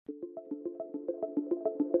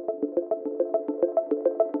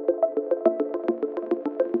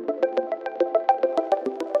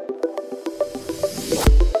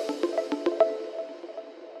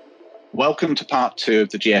Welcome to part 2 of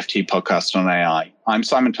the GFT podcast on AI. I'm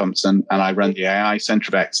Simon Thompson, and I run the AI Centre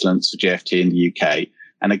of Excellence for GFT in the UK.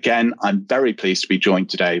 And again, I'm very pleased to be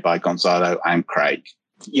joined today by Gonzalo and Craig.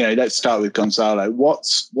 Let's start with Gonzalo.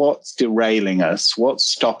 What's derailing us? What's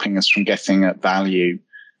stopping us from getting at value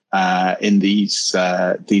in these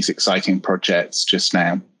exciting projects just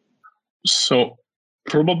now? So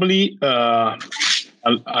probably a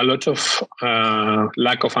lot of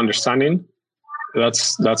lack of understanding.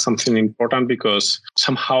 That's something important, because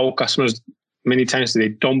somehow customers many times they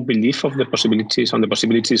don't believe of the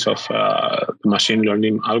possibilities of machine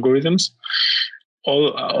learning algorithms.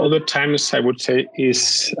 All other times, I would say,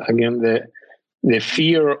 is again the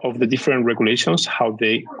fear of the different regulations, how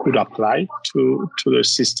they could apply to the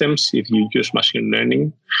systems if you use machine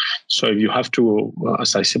learning. So if you have to,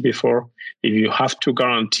 as I said before, if you have to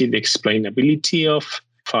guarantee the explainability of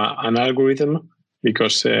an algorithm,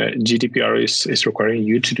 because GDPR is requiring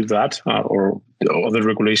you to do that, or other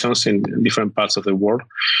regulations in different parts of the world.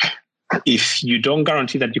 If you don't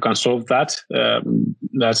guarantee that you can solve that,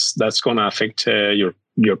 that's going to affect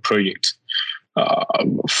your project.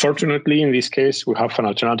 Fortunately, in this case, we have an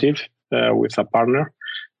alternative with a partner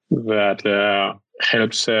that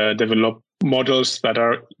helps develop models that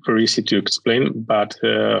are very easy to explain. But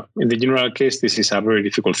in the general case, this is a very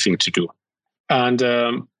difficult thing to do. And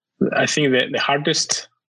I think that the hardest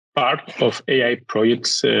part of AI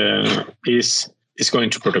projects is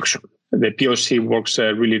going to production. The POC works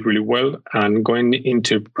really, really well, and going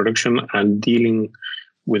into production and dealing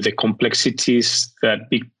with the complexities that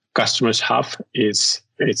big customers have it's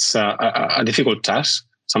a difficult task.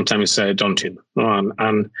 Sometimes it's daunting,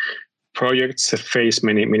 and projects face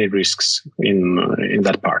many risks in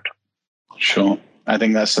that part. Sure, I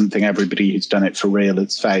think that's something everybody who's done it for real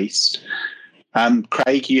has faced.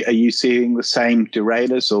 Craig, are you seeing the same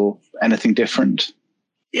derailers or anything different?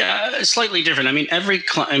 Yeah, slightly different.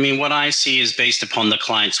 What I see is based upon the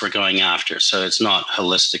clients we're going after. So it's not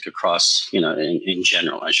holistic across, in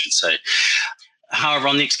general, I should say. However,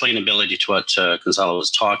 on the explainability to what Gonzalo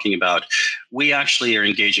was talking about, we actually are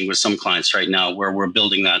engaging with some clients right now where we're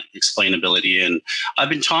building that explainability in. I've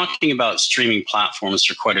been talking about streaming platforms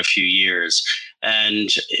for quite a few years. And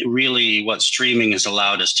really what streaming has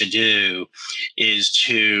allowed us to do is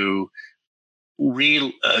to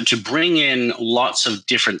bring in lots of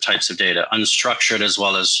different types of data, unstructured as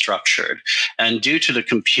well as structured. And due to the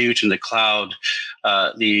compute and the cloud,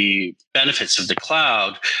 the benefits of the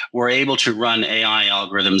cloud, we're able to run AI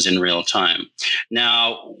algorithms in real time.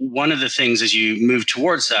 Now, one of the things as you move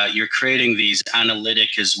towards that, you're creating these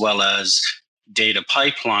analytic as well as data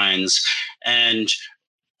pipelines. And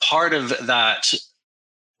part of that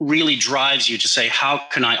really drives you to say, how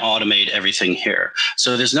can I automate everything here?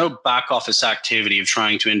 So there's no back office activity of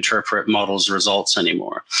trying to interpret models' results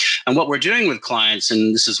anymore. And what we're doing with clients,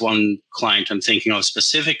 and this is one client I'm thinking of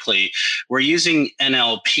specifically, we're using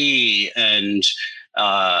NLP and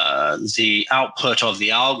the output of the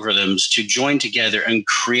algorithms to join together and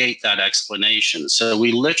create that explanation. So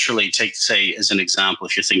we literally take, say, as an example,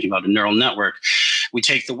 if you're thinking about a neural network, we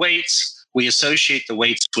take the weights, we associate the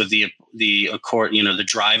weights with the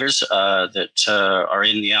drivers that are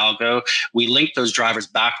in the algo. We link those drivers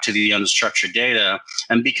back to the unstructured data.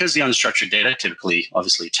 And because the unstructured data, typically,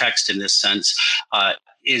 obviously text in this sense,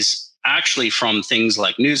 is actually from things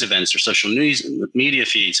like news events or social news media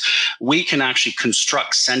feeds, we can actually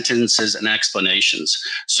construct sentences and explanations.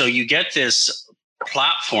 So you get this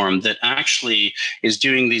platform that actually is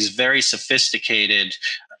doing these very sophisticated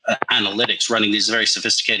analytics, running these very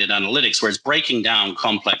sophisticated analytics, where it's breaking down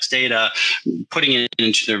complex data, putting it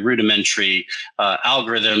into the rudimentary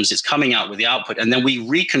algorithms, it's coming out with the output, and then we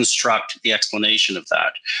reconstruct the explanation of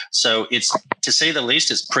that. So it's, to say the least,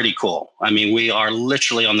 it's pretty cool. I mean, we are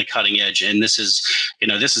literally on the cutting edge, and this is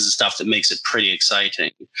the stuff that makes it pretty exciting.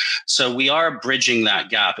 So we are bridging that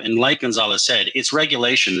gap. And like Gonzalo said, it's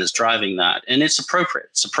regulation that's driving that, and it's appropriate.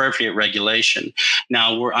 It's appropriate regulation.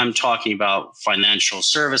 Now, I'm talking about financial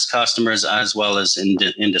service customers as well as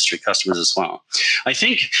industry customers as well. I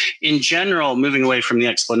think in general, moving away from the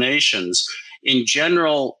explanations, in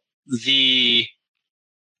general, the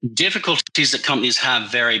difficulties that companies have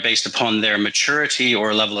vary based upon their maturity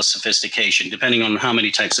or level of sophistication, depending on how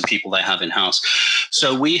many types of people they have in-house.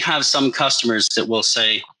 So we have some customers that will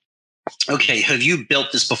say, okay, have you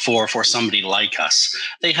built this before for somebody like us?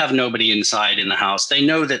 They have nobody inside in the house. They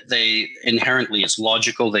know that inherently it's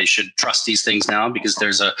logical. They should trust these things now because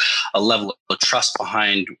there's a level of trust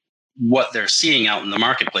behind what they're seeing out in the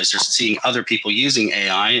marketplace. They're seeing other people using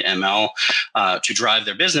AI, ML to drive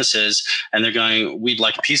their businesses, and they're going, we'd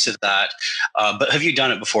like a piece of that. But have you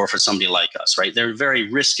done it before for somebody like us, right? They're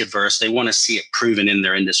very risk adverse. They want to see it proven in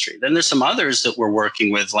their industry. Then there's some others that we're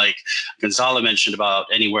working with, like Gonzalo mentioned, about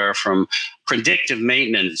anywhere from predictive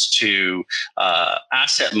maintenance to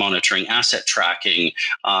asset monitoring, asset tracking,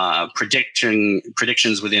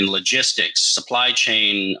 predictions within logistics, supply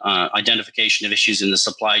chain, identification of issues in the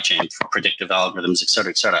supply chain for predictive algorithms, et cetera,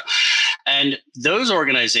 et cetera. And those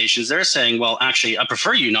organizations, they're saying, well, actually, I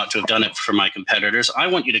prefer you not to have done it for my competitors. I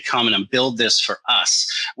want you to come in and build this for us.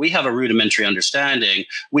 We have a rudimentary understanding.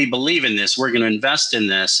 We believe in this. We're going to invest in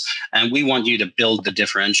this. And we want you to build the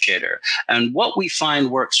differentiator. And what we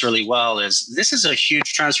find works really well is this is a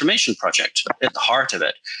huge transformation project at the heart of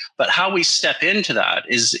it. But how we step into that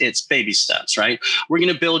is it's baby steps, right? We're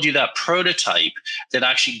going to build you that prototype that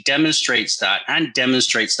actually demonstrates that and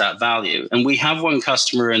demonstrates that value. And we have one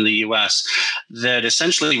customer in the US that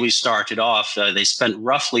essentially we started off, they spent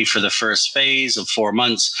roughly for the first phase of 4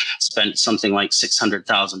 months, spent something like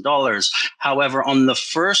 $600,000. However, on the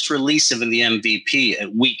first release of the MVP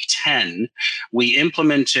at week 10, we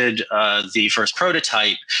implemented the first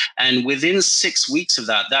prototype. And within 6 weeks of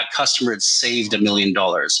that, that customer had saved $1 million.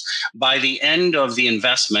 By the end of the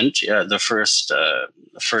investment, the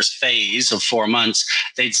first phase of 4 months,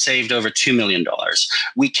 they'd saved over $2 million.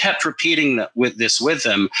 We kept repeating this with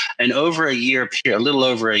them, and over a year, a little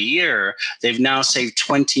over a year, they've now saved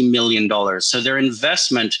 $20 million. So their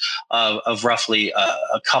investment of roughly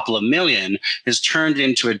a couple of million has turned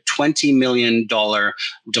into a $20 million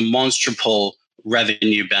demonstrable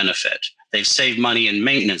revenue benefit. They've saved money in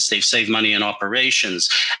maintenance. They've saved money in operations.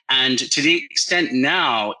 And to the extent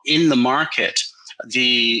now in the market,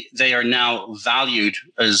 they are now valued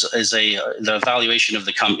the valuation of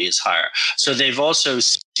the company is higher. So they've also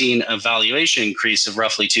seen a valuation increase of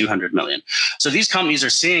roughly 200 million. So these companies are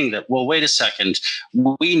seeing that, well, wait a second,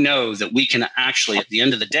 we know that we can actually, at the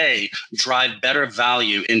end of the day, drive better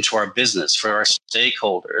value into our business for our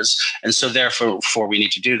stakeholders. And so therefore we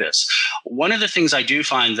need to do this. One of the things I do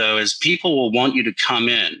find, though, is people will want you to come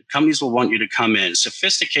in. Companies will want you to come in,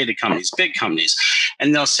 sophisticated companies, big companies,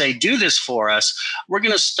 and they'll say, do this for us. We're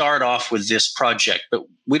going to start off with this project, but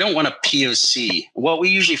we don't want a POC. What we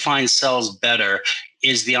usually find sells better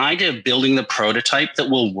is the idea of building the prototype that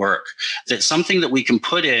will work, that's something that we can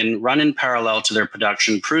put in, run in parallel to their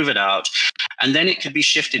production, prove it out, and then it could be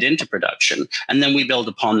shifted into production. And then we build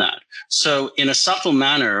upon that. So in a subtle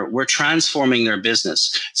manner, we're transforming their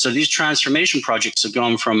business. So these transformation projects have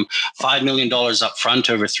gone from $5 million up front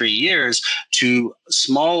over 3 years to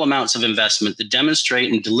small amounts of investment that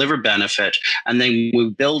demonstrate and deliver benefit, and then we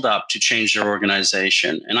build up to change their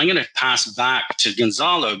organization. And I'm going to pass back to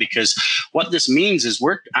Gonzalo, because what this means is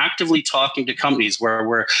we're actively talking to companies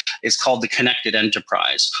where it's called the connected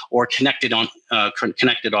enterprise or connected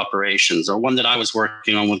operations, or one that I was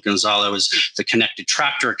working on with Gonzalo is the connected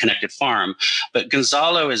tractor, connected farm. But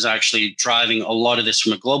Gonzalo is actually driving a lot of this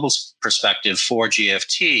from a global perspective for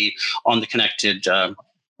GFT on the connected,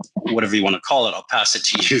 whatever you want to call it. I'll pass it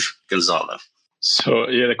to you, Gonzalo. So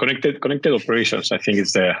yeah, the connected operations, I think,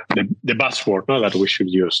 is the buzzword, no, that we should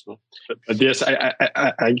use. No? But yes,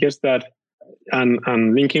 I guess that,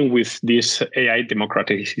 and linking with this AI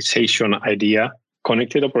democratization idea,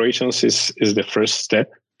 connected operations is the first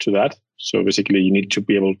step to that. So basically, you need to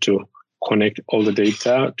be able to connect all the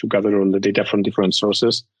data, to gather all the data from different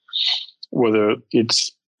sources, whether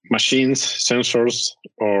it's machines, sensors,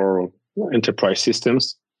 or enterprise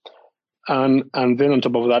systems. And then on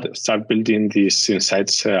top of that, start building these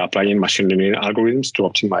insights, applying machine learning algorithms to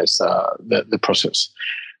optimize the process.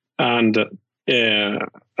 And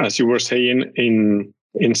as you were saying,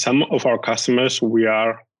 in some of our customers, we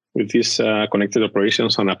are with these connected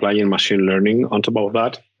operations and applying machine learning. On top of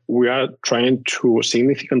that, we are trying to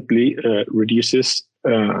significantly reduce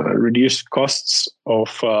costs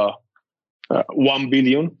of 1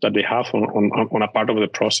 billion that they have on a part of the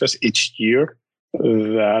process each year.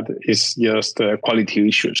 That is just quality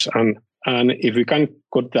issues. And if we can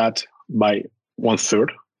cut that by 1/3,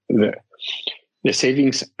 the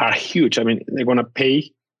savings are huge. I mean, they're going to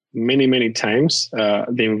pay many times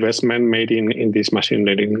the investment made in these machine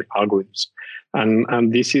learning algorithms.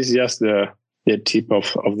 And this is just the tip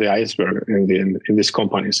of the iceberg in these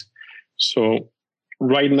companies. So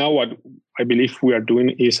right now, what I believe we are doing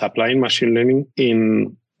is applying machine learning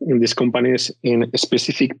in these companies in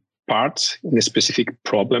specific parts, in the specific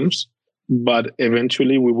problems, but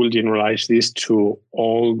eventually we will generalize this to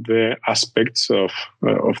all the aspects of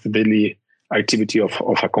the daily activity of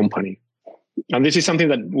a company. And this is something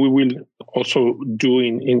that we will also do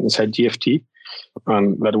inside GFT,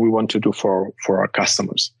 and that we want to do for our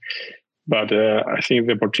customers. But I think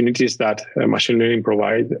the opportunities that machine learning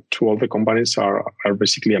provide to all the companies are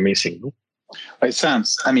basically amazing. No? It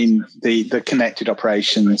sounds, the connected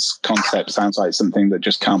operations concept sounds like something that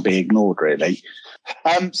just can't be ignored, really.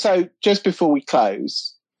 So just before we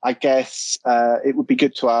close, I guess it would be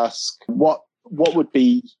good to ask what would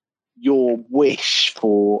be your wish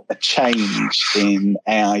for a change in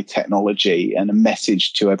AI technology and a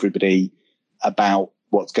message to everybody about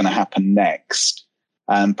what's going to happen next.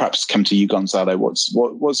 Perhaps come to you, Gonzalo. What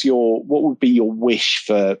would be your wish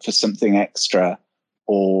for something extra,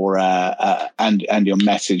 or and your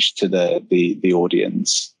message to the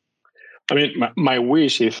audience? My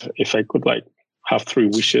wish, if I could have 3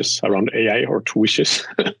 wishes around AI, or 2 wishes,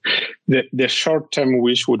 the short term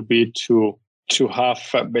wish would be to have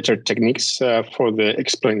better techniques for the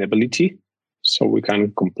explainability, so we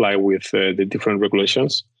can comply with the different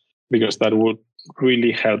regulations, because that would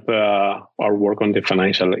really help our work on the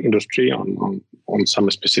financial industry on some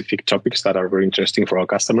specific topics that are very interesting for our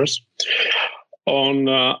customers. On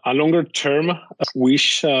a longer term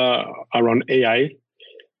wish around AI,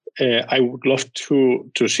 I would love to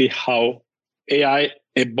see how AI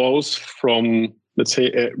evolves from, let's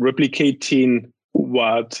say, replicating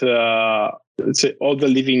what let's say all the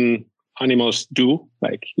living animals do.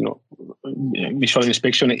 Visual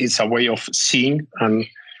inspection is a way of seeing, and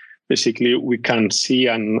basically we can see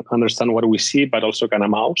and understand what we see, but also can a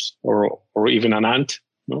mouse or even an ant,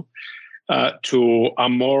 to a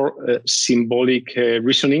more symbolic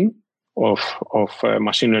reasoning of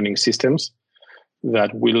machine learning systems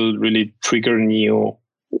that will really trigger new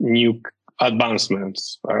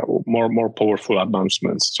advancements, more powerful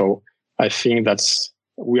advancements. So I think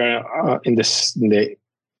we are in the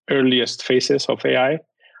earliest phases of AI.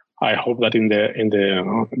 I hope that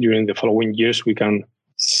during the following years we can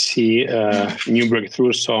see new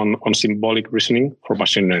breakthroughs on symbolic reasoning for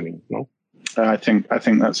machine learning. No? I think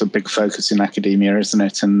that's a big focus in academia, isn't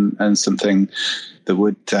it? And something that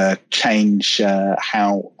would change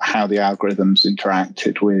how the algorithms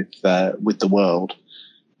interacted with the world.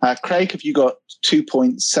 Craig, have you got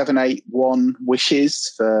 2.781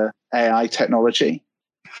 wishes for AI technology?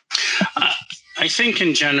 I think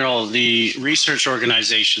in general, the research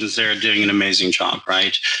organizations, they're doing an amazing job,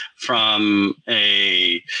 right? From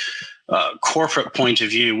a corporate point of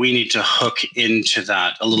view, we need to hook into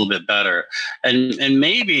that a little bit better. And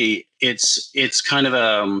maybe it's kind of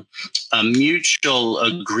a mutual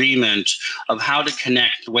agreement of how to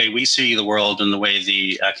connect the way we see the world and the way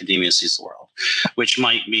the academia sees the world, which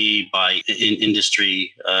might be by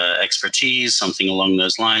industry expertise, something along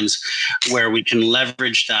those lines, where we can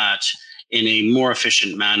leverage that in a more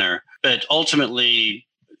efficient manner. But ultimately,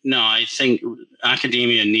 no, I think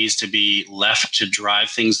academia needs to be left to drive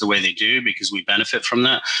things the way they do, because we benefit from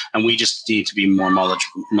that, and we just need to be more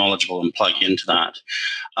knowledgeable and plug into that.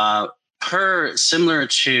 Similar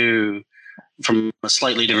to, from a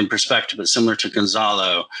slightly different perspective, but similar to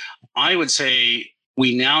Gonzalo, I would say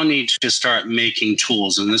we now need to start making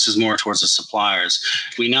tools, and this is more towards the suppliers.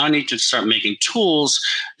 We now need to start making tools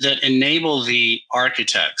that enable the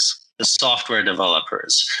architects, the software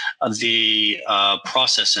developers, the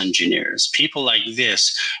process engineers, people like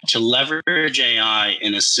this, to leverage AI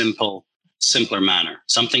in a simpler manner,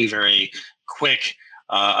 something very quick.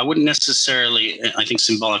 I wouldn't necessarily, I think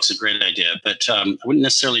symbolic's a great idea, but I wouldn't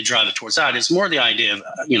necessarily drive it towards that. It's more the idea of,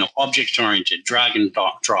 object-oriented, drag and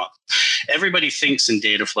drop. Everybody thinks in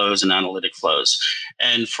data flows and analytic flows.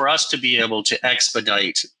 And for us to be able to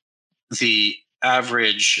expedite the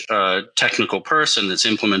average technical person that's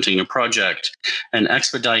implementing a project and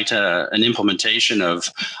expedite an implementation of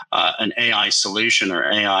an AI solution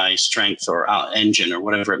or AI strength or engine or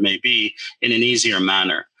whatever it may be in an easier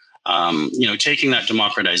manner. Taking that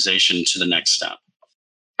democratization to the next step,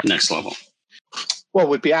 next level. Well,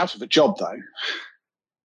 we'd be out of a job though.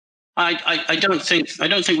 I don't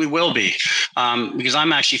think we will be, because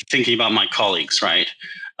I'm actually thinking about my colleagues, right?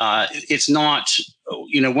 It's not,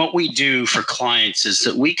 what we do for clients is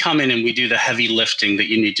that we come in and we do the heavy lifting that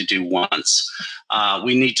you need to do once.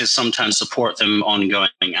 We need to sometimes support them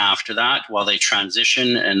ongoing after that while they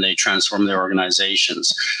transition and they transform their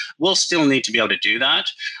organizations. We'll still need to be able to do that,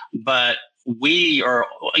 but we are,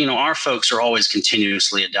 our folks are always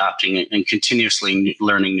continuously adapting and continuously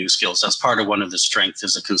learning new skills. That's part of one of the strengths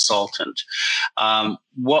as a consultant.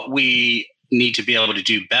 What we need to be able to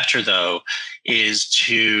do better, though, is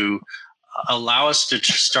to allow us to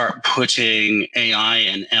start putting AI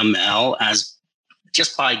and ML as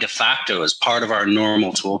just by de facto as part of our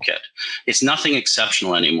normal toolkit. It's nothing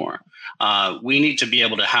exceptional anymore. We need to be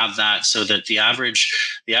able to have that so that the average,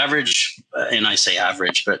 and I say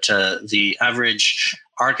average, but the average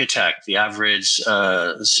architect, the average,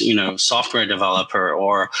 software developer,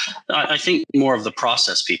 or I think more of the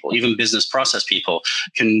process people, even business process people,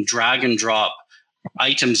 can drag and drop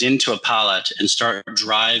items into a pallet and start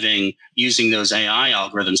driving using those AI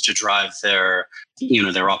algorithms to drive their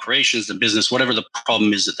operations, the business, whatever the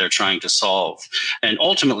problem is that they're trying to solve. And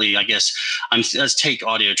ultimately, I guess, let's take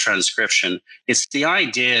audio transcription. It's the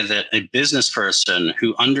idea that a business person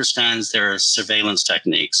who understands their surveillance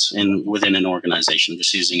techniques within an organization,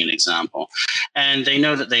 just using an example, and they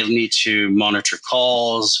know that they need to monitor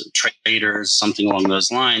calls, traders, something along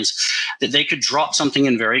those lines, that they could drop something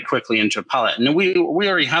in very quickly into a pallet. And we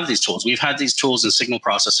already have these tools. We've had these tools in signal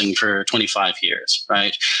processing for 25 years,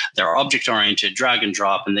 right? They're object-oriented, drag and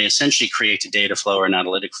drop, and they essentially create a data flow or an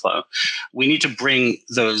analytic flow. We need to bring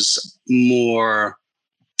those more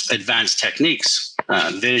advanced techniques,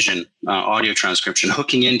 vision, audio transcription,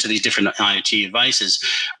 hooking into these different IoT devices.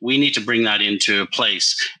 We need to bring that into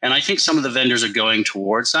place. And I think some of the vendors are going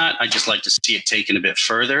towards that. I'd just like to see it taken a bit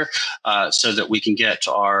further so that we can get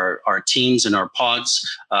our teams and our pods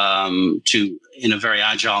to, in a very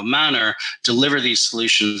agile manner, deliver these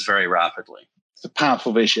solutions very rapidly. It's a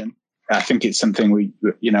powerful vision. I think it's something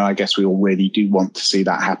I guess we all really do want to see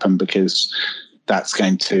that happen, because that's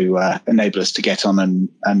going to enable us to get on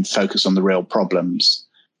and focus on the real problems.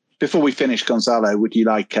 Before we finish, Gonzalo, would you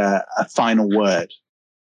like a final word?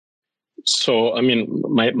 So,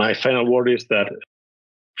 my final word is that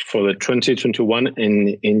for the 2021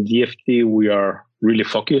 in GFT, we are really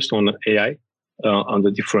focused on AI on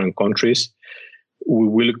the different countries. We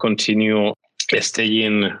will continue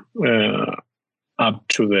staying up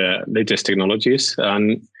to the latest technologies,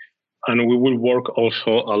 and we will work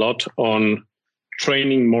also a lot on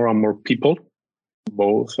training more and more people,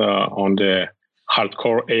 both on the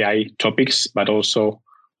hardcore AI topics, but also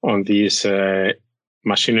on these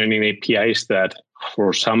machine learning APIs that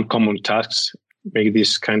for some common tasks make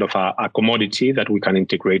this kind of a commodity that we can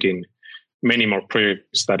integrate in many more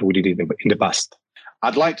projects that we did in the past.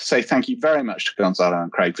 I'd like to say thank you very much to Gonzalo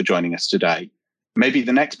and Craig for joining us today. Maybe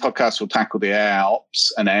the next podcast will tackle the AI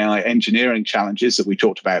ops and AI engineering challenges that we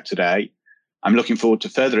talked about today. I'm looking forward to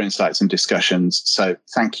further insights and discussions. So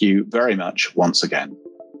thank you very much once again.